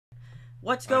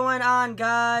What's going on,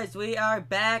 guys? We are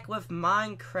back with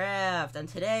Minecraft, and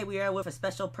today we are with a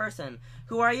special person.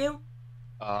 Who are you?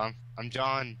 I'm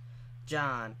John.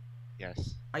 John.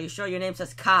 Yes. Are you sure your name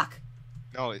says Cock?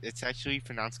 No, it's actually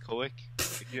pronounced Coic.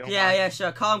 If you don't Yeah, mind. yeah,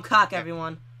 sure. Call him Cock, Yeah.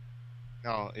 everyone.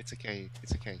 No, it's okay.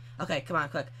 It's okay. Okay, come on,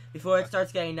 quick. Before it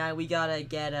starts getting night, we gotta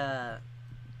get,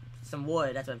 some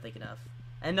wood. That's what I'm thinking of.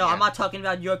 And no, Yeah. I'm not talking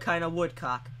about your kind of wood,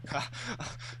 Cock.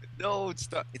 No,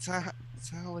 it's not. It's not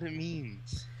what it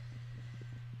means.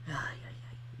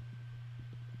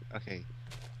 Okay.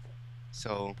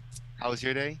 So, how was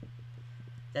your day?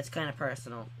 That's kind of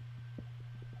personal.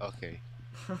 Okay.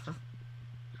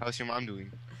 How's your mom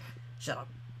doing? Shut up.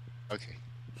 Okay.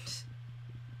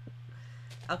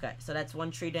 Okay, so that's one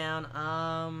tree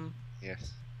down.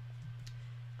 Yes.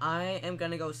 I am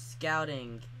gonna go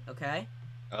scouting, okay?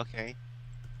 Okay.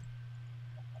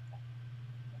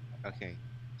 Okay.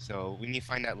 So we need to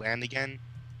find that land again.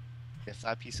 That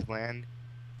flat piece of land.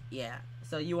 Yeah.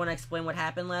 So you want to explain what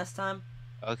happened last time?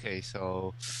 Okay.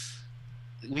 So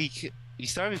we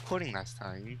started recording last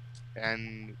time,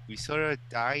 and we sort of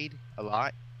died a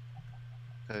lot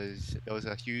because there was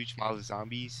a huge mob of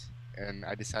zombies, and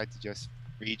I decided to just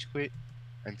rage quit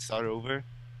and start over.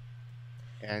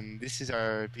 And this is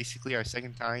basically our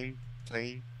second time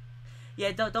playing.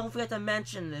 Yeah, don't forget to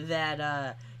mention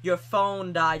that your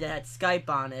phone died that had Skype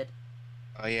on it.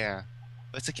 Oh yeah,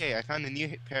 but it's okay. I found a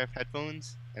new pair of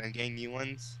headphones, and I'm getting new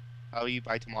ones probably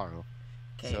by tomorrow.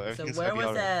 Okay, so everything's where gonna be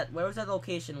was alright. that? Where was that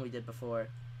location we did before?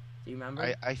 Do you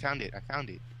remember? I found it. I found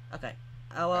it. Okay.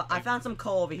 Oh, well, I found some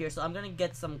coal over here, so I'm gonna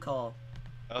get some coal.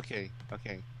 Okay.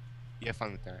 Okay. You have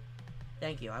fun with that.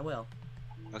 Thank you. I will.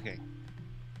 Okay.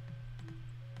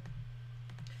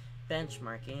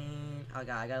 Benchmarking. Oh god,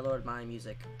 I gotta load my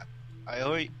music. I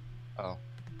already. Oh.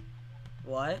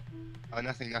 What? Oh,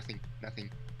 nothing.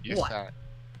 You're What? fat.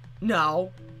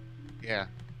 No. Yeah.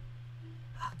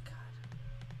 Oh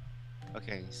god.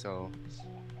 Okay. So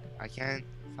I can't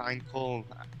find coal.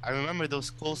 I remember those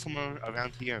coal somewhere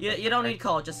around here. You but don't need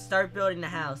coal. Just start building the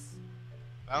house.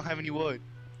 I don't have any wood.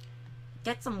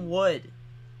 Get some wood.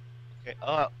 Okay.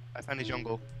 Oh, I found a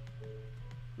jungle.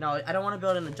 No, I don't want to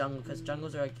build in the jungle because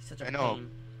jungles are like such a I know.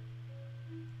 pain.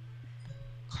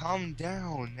 Calm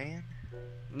down, man.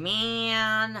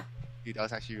 Man. Dude, that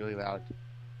was actually really loud.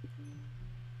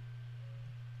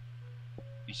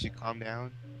 You should calm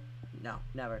down. No,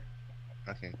 never.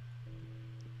 Okay.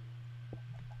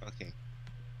 Okay.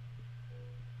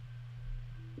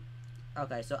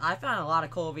 Okay, so I found a lot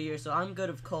of coal over here, so I'm good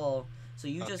with coal. So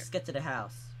you Okay. just get to the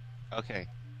house. Okay.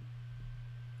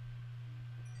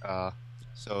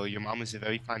 So your mom is a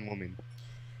very fine woman.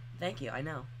 Thank you, I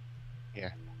know.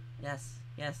 Yeah. Yes,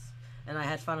 yes. And I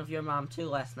had fun with your mom too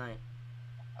last night.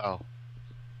 Oh.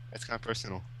 That's kind of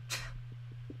personal.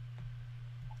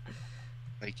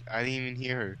 Like, I didn't even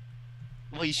hear her.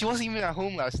 Wait, she wasn't even at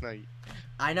home last night.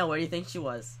 I know, where do you think she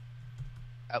was?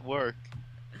 At work.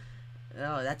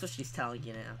 Oh, that's what she's telling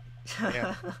you now.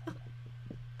 Yeah.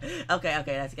 Okay,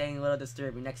 that's getting a little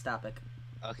disturbing. Next topic.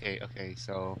 Okay,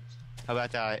 so how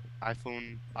about that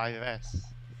iPhone 5S?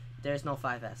 There's no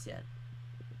 5S yet.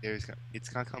 It's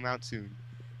gonna come out soon.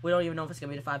 We don't even know if it's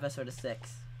gonna be the 5S or the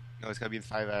 6. No, it's gonna be the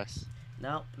 5S.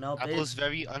 Nope. Apple's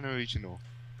very unoriginal.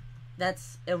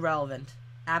 That's irrelevant.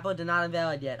 Apple did not unveil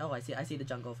it yet. Oh, I see the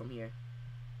jungle from here.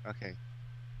 Okay.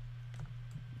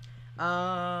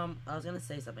 I was gonna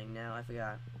say something now. I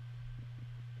forgot.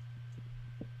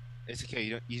 It's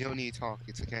okay. You don't need to talk.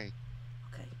 It's okay.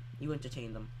 Okay, you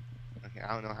entertain them. Okay,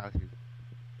 I don't know how to.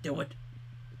 Do it.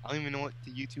 I don't even know what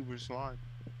the YouTubers want.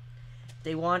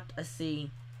 They want to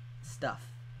see stuff.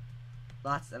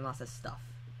 Lots and lots of stuff.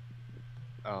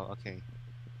 Oh, okay.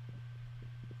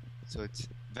 So it's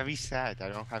very sad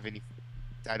that I don't have any.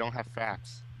 That I don't have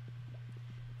fraps.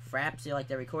 Fraps, you like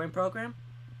the recording program?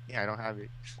 Yeah, I don't have it.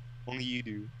 Only you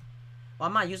do. Well,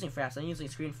 I'm not using Fraps. I'm using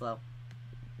ScreenFlow.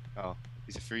 Oh,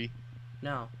 is it free?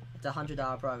 No, it's a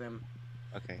 $100 program.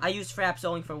 Okay. I use Fraps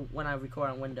only for when I record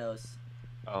on Windows,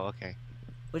 Oh, okay.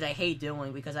 which I hate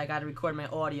doing because I gotta record my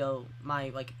audio,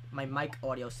 my mic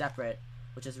audio separate,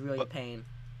 which is really a But- pain.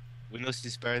 Windows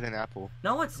is better than Apple.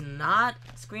 No, it's not.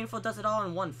 ScreenFlow does it all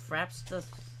in one. Fraps does.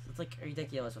 It's like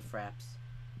ridiculous with Fraps.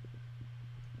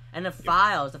 And the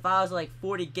files are like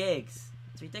 40 gigs.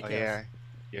 It's Oh ridiculous. yeah,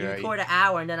 You you're right. record an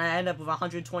hour and then I end up with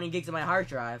 120 gigs on my hard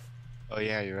drive. Oh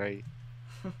yeah, you're right.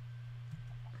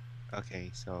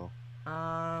 Okay, so.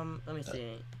 Let me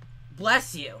see.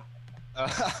 Bless you.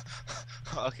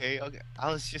 Okay.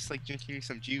 I was just like drinking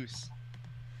some juice.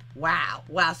 Wow,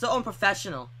 so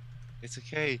unprofessional. It's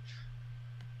okay.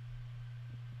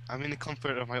 I'm in the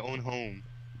comfort of my own home.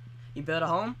 You built a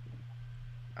home?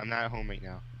 I'm not at home right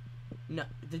now. No.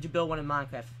 Did you build one in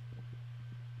Minecraft?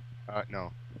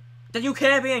 No. Then you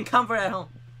can't be in comfort at home.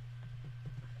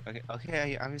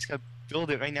 Okay, I'm just gonna build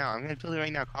it right now. I'm gonna build it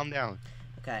right now. Calm down.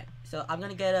 Okay, so I'm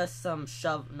gonna get us some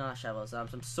not shovels,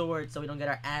 some swords, so we don't get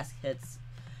our ass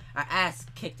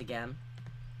kicked again.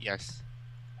 Yes.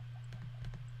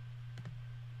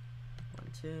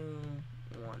 1, 2,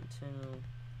 1, 2.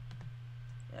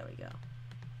 There we go.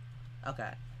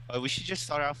 Okay. We should just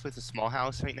start off with a small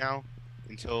house right now,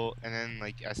 and then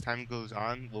like as time goes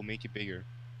on, we'll make it bigger.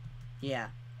 Yeah.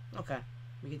 Okay.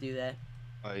 We could do that.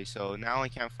 Alright, so now I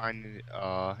can't find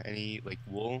any like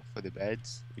wool for the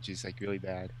beds, which is like really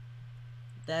bad.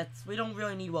 We don't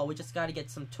really need wool. We just gotta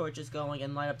get some torches going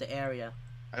and light up the area.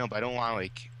 I know, but I don't want to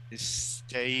like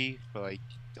stay for like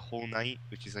the whole night,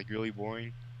 which is like really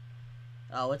boring.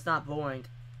 Oh, it's not boring.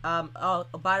 Oh,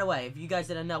 by the way, if you guys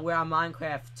didn't know, we're on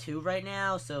Minecraft 2 right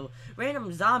now, so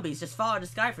random zombies just follow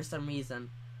this guy for some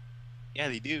reason. Yeah,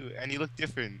 they do, and they look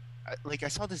different. I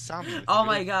saw this zombie. Oh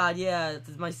my god, yeah,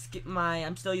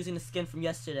 I'm still using the skin from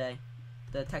yesterday.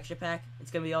 The texture pack. It's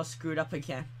gonna be all screwed up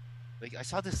again. Like, I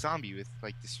saw this zombie with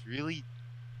like this really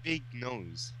big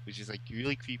nose, which is like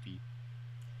really creepy.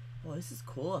 Oh, this is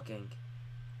cool looking.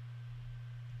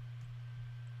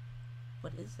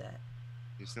 What is that?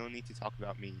 There's no need to talk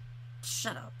about me.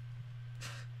 Shut up.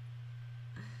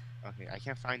 Okay, I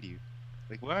can't find you.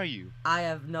 Like, where are you? I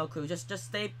have no clue. Just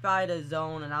stay by the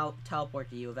zone and I'll teleport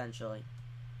to you eventually.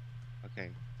 Okay,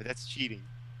 but that's cheating.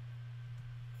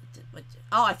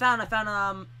 Oh, I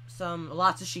found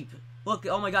lots of sheep. Look,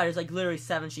 oh my god, there's like literally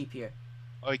 7 sheep here.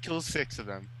 Oh, kill 6 of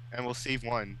them, and we'll save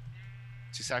 1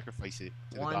 to sacrifice it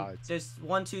to the gods. There's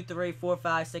 1, 2, 3, 4,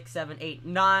 5, 6, 7, 8,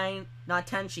 9, not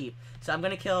 10 sheep. So I'm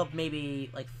gonna kill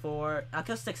maybe like 4. I'll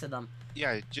kill 6 of them.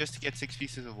 Yeah, just to get 6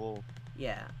 pieces of wool.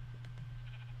 Yeah.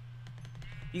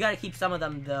 You gotta keep some of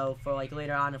them though for like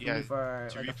later on if we do for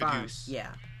to like reproduce. a farm.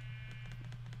 Yeah.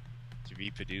 To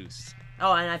reproduce.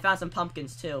 Oh, and I found some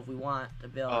pumpkins too if we want to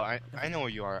build. Oh, I know where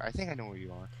you are. I think I know where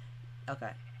you are.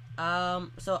 Okay.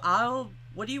 So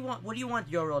what do you want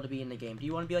your role to be in the game? Do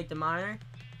you want to be like the miner?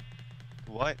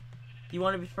 What? Do you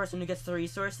want to be the person who gets the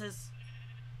resources?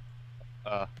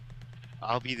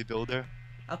 I'll be the builder.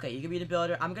 Okay, you can be the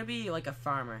builder. I'm gonna be like a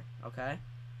farmer. Okay.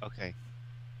 Okay.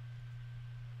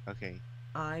 Okay.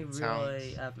 I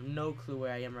really have no clue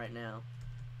where I am right now.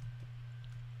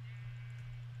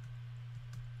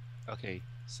 Okay,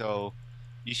 so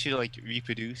you should like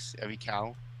reproduce every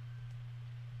cow.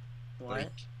 What?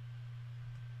 Like,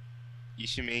 you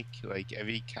should make like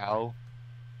every cow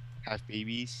have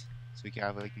babies so we can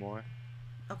have like more.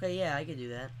 Okay, yeah, I could do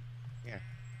that. Yeah.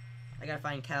 I gotta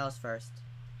find cows first.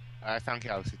 I found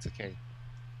cows. It's okay.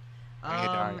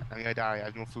 I'm gonna die. I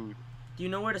have no food. Do you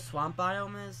know where the swamp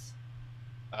biome is?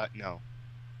 No.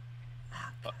 Oh,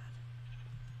 God.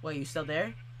 Wait, you still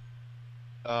there?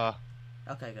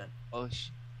 Okay, good. Oh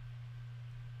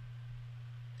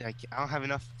I don't have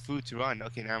enough food to run.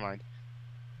 Okay, never mind.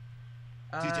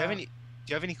 Dude, do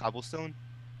you have any cobblestone?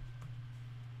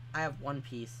 I have 1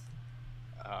 piece.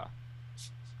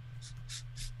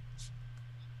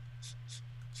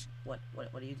 What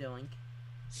are you doing?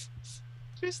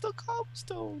 There's still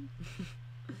cobblestone.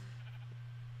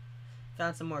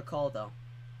 Found some more coal though.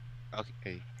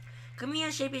 Okay. Come here,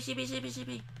 sheepy.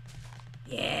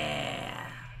 Yeah.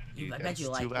 I bet you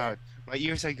like too loud. My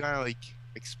ears are gonna like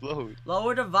explode.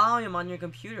 Lower the volume on your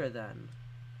computer then.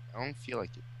 I don't feel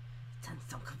like it. Then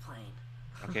don't complain.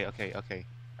 Okay.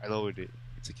 I lowered it.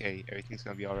 It's okay. Everything's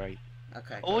gonna be alright.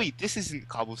 Okay. Oh wait, this isn't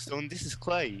cobblestone. This is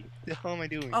clay. What the hell am I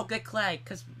doing? Oh, get clay,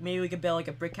 because maybe we could build like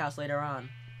a brick house later on.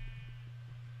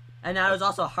 And now there's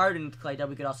also hardened clay that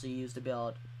we could also use to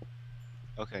build.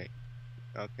 Okay.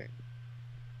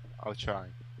 I'll try.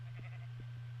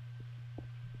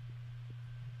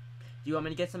 Do you want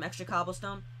me to get some extra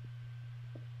cobblestone?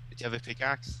 Do you have a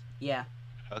pickaxe? Yeah.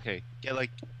 Okay. Get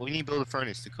like, we need to build a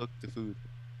furnace to cook the food.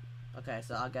 Okay,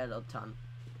 so I'll get a ton.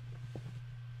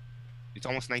 It's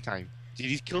almost nighttime. Did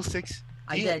you kill 6?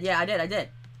 I did. Yeah, I did.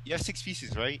 You have 6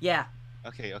 pieces, right? Yeah.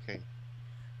 Okay.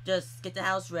 Just get the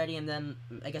house ready, and then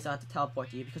I guess I'll have to teleport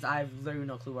to you because I have literally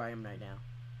no clue where I am right now.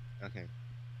 Okay.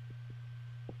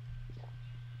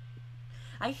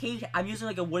 I'm using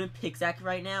like a wooden pickaxe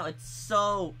right now. It's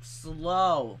so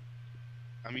slow.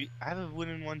 I mean, I have a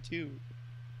wooden one too.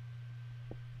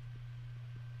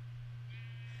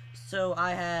 So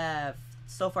I have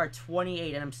so far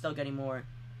 28, and I'm still getting more.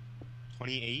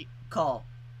 28? Call.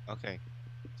 Okay.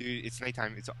 Dude, it's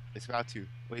nighttime. It's about to.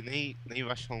 Wait, let me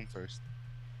rush home first.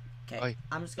 Okay.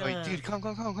 I'm just gonna. Wait, dude, come.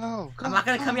 I'm not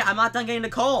gonna come here. I'm not done getting the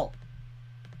coal.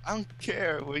 I don't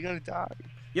care. We're gonna die.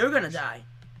 You're gonna die.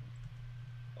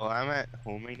 Oh, I'm at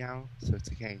home right now, so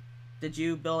it's okay. Did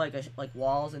you build like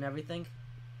walls and everything?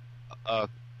 Do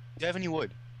you have any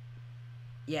wood?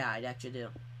 Yeah, I actually do.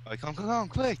 Come,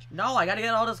 quick! No, I gotta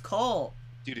get all this coal.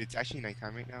 Dude, it's actually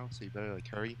nighttime right now, so you better like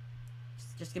hurry.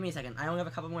 Just give me a second. I only have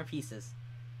a couple more pieces.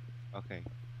 Okay.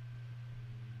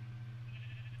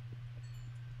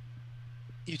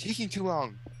 You're taking too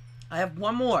long. I have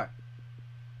one more.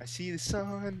 I see the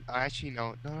sun. Actually,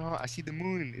 no. I see the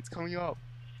moon. It's coming up.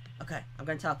 Okay, I'm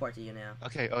gonna teleport to you now.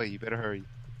 Okay. Oh, you better hurry.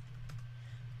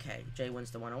 Okay, Jay wins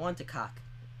the 101 to cock.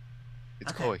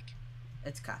 It's Okay. Koik.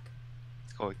 It's cock.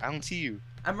 It's Koik. I don't see you.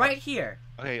 I'm right here.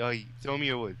 Okay. Oh, throw me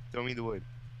your wood. Throw me the wood.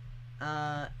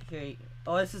 Here.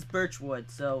 Oh, this is birch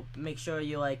wood, so make sure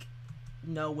you like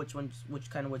know which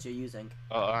kind of woods you're using.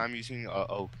 I'm using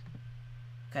oak.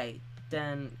 Okay,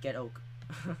 then get oak.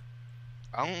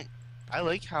 I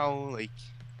like how like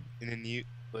in the new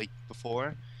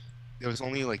before there was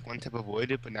only like one type of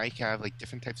wood, but now you can have like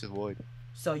different types of wood.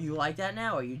 So you like that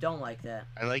now, or you don't like that?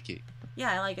 I like it.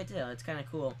 Yeah, I like it too. It's kind of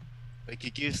cool. Like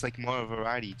it gives like more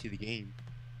variety to the game.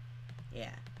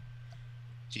 Yeah.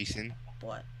 Jason,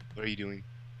 What? what are you doing?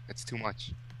 That's too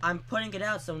much. I'm putting it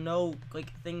out so no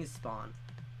like things spawn.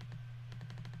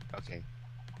 Okay.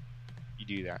 You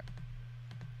do that.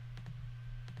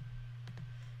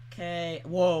 Okay.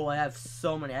 Whoa! I have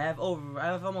so many. I have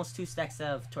almost 2 stacks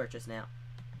of torches now.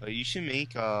 You should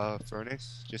make a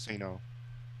furnace, just so you know.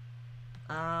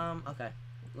 Okay.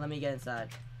 Let me get inside.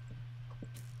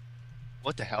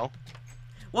 What the hell?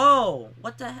 Whoa!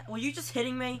 What the hell? Were you just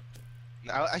hitting me?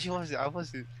 No, I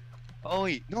wasn't. Oh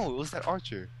wait, no, it was that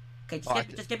archer. Okay,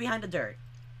 just get behind the dirt.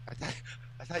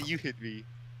 I thought you hit me.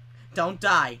 Don't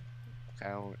die.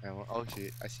 Okay, I won't. Oh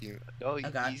shit, I see him. Oh, Oh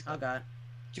god. he's Oh god.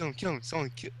 Kill him,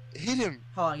 someone hit him.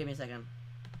 Hold on, give me a second.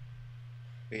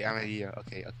 Wait, I'm an idea.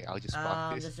 Okay, I'll just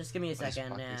block this. Just give me a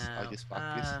second now. I'll just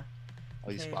block this.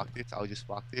 I'll just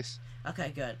block this.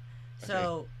 Okay, good.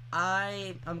 So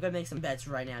I'm gonna make some beds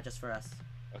right now, just for us.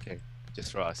 Okay,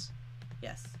 just for us.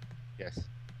 Yes. Yes.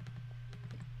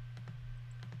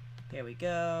 Here we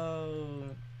go.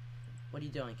 What are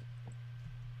you doing?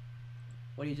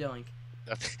 What are you doing?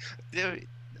 Dude,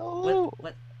 no.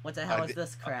 What the hell is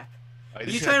this crap? Are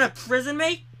you just trying to prison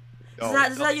me? No,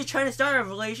 Is that you trying to start a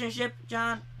relationship,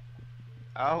 John?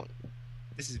 Oh,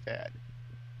 this is bad.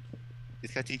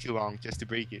 It's gonna take too long just to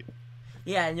break it.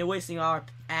 Yeah, and you're wasting our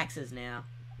axes now.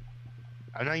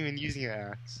 I'm not even using an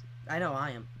axe. I know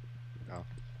I am. No.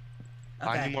 Okay.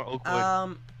 I need more oak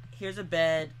wood. Here's a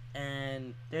bed,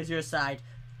 and there's your side.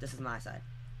 This is my side.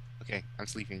 Okay, I'm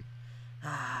sleeping.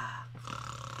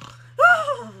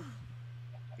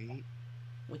 Wait.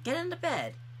 Well, get into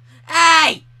bed.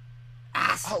 Hey!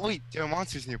 Oh wait, there are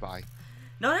monsters nearby.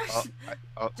 No, there's...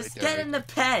 just get in the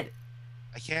bed.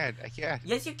 I can't.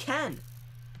 Yes, you can.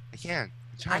 I can't.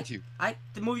 I'm trying to.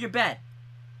 To move your bed.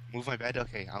 Move my bed?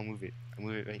 Okay, I'll move it. I'll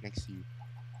move it right next to you.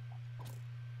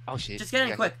 Oh shit. Just get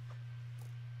in quick.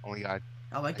 Oh my god.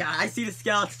 Oh my god, I see the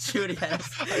skeleton shooting at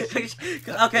us.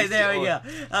 Okay, there we go.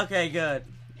 Okay, good.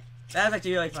 That was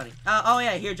actually really funny. Oh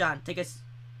yeah, here, John. Take a...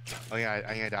 Oh yeah,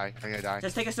 I'm gonna die.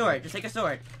 Just take a sword. Just take a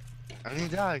sword. I'm gonna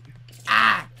die.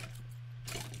 Ah!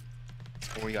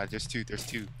 Oh my god, there's two.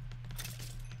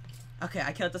 Okay,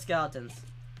 I killed the skeletons.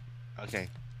 Okay,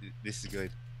 this is good.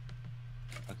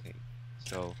 Okay,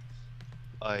 so...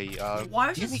 Why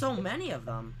are there so many of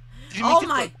them? Did you Oh make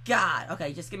my god!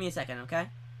 Okay, just give me a second, okay?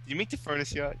 Did you make the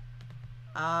furnace yet?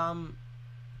 I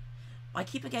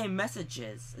keep getting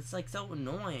messages. It's like so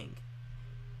annoying.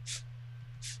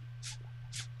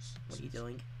 What are you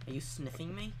doing? Are you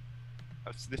sniffing me?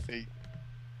 I'm sniffing.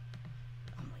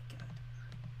 Oh my god.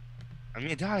 I'm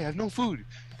gonna die. I have no food.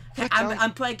 Okay,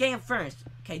 I'm playing game first.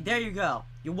 Okay, there you go.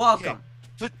 You're welcome.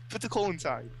 Okay. Put the coal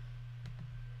inside.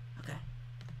 Okay.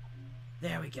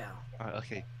 There we go.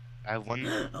 Okay. I have one.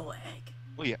 Oh, egg.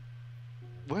 Oh yeah.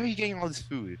 Where are you getting all this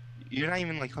food? You're not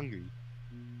even like hungry.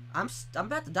 I'm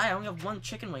about to die. I only have 1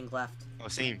 chicken wing left. Oh,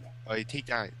 same. Oh, you take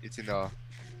that. It's in the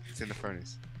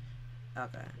furnace.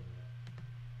 Okay.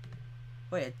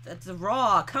 Wait, that's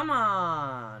raw. Come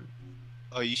on.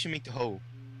 Oh, you should make the hoe.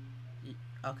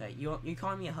 Okay, you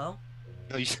calling me a hoe?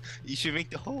 No, you should make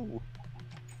the hoe.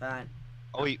 Fine.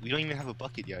 Oh wait, we don't even have a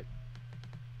bucket yet.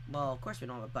 Well, of course we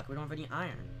don't have a bucket. We don't have any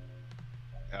iron.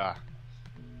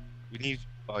 We need.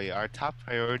 Oh yeah, our top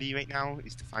priority right now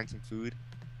is to find some food.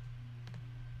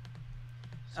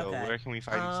 So Okay. where can we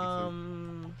find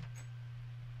some food?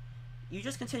 You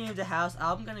just continue to the house.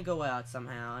 I'm gonna go out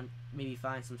somehow and maybe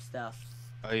find some stuff.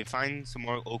 Find some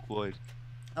more oak wood.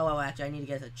 Oh, well, actually, I need to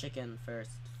get a chicken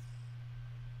first.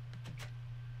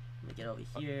 Let me get over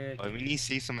here. We need to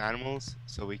save some animals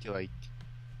so we can like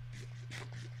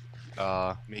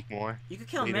make more. You can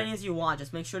kill later. many as you want.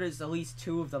 Just make sure there's at least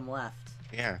 2 of them left.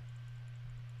 Yeah.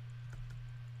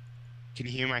 Can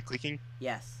you hear my clicking?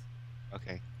 Yes.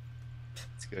 Okay.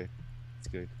 It's good. It's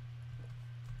good.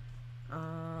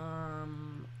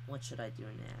 What should I do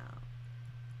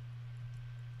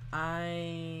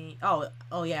now?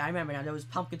 Oh yeah, I remember now. There was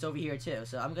pumpkins over here too,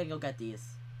 so I'm gonna go get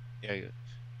these. Yeah.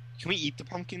 Can we eat the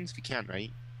pumpkins? We can,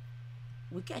 right?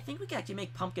 I think we can actually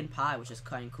make pumpkin pie, which is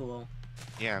kind of cool.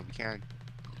 Yeah, we can.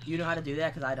 You know how to do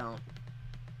that? Cause I don't.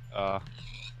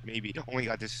 Maybe. Oh my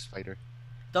god, this is a spider.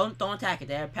 Don't attack it.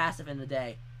 They're passive in the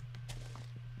day.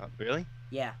 Really?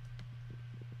 Yeah.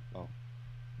 Oh.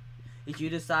 Did you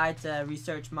decide to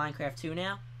research Minecraft 2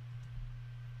 now?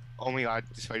 Oh my god,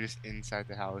 the spider's inside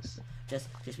the house. Just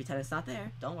pretend it's not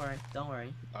there. Don't worry. Don't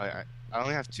worry. I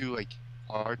only have 2 like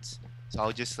hearts, so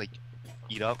I'll just like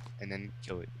eat up and then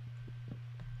kill it.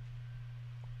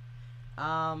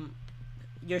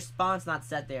 Your spawn's not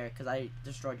set there because I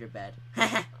destroyed your bed.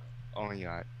 Oh my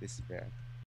god, this is bad.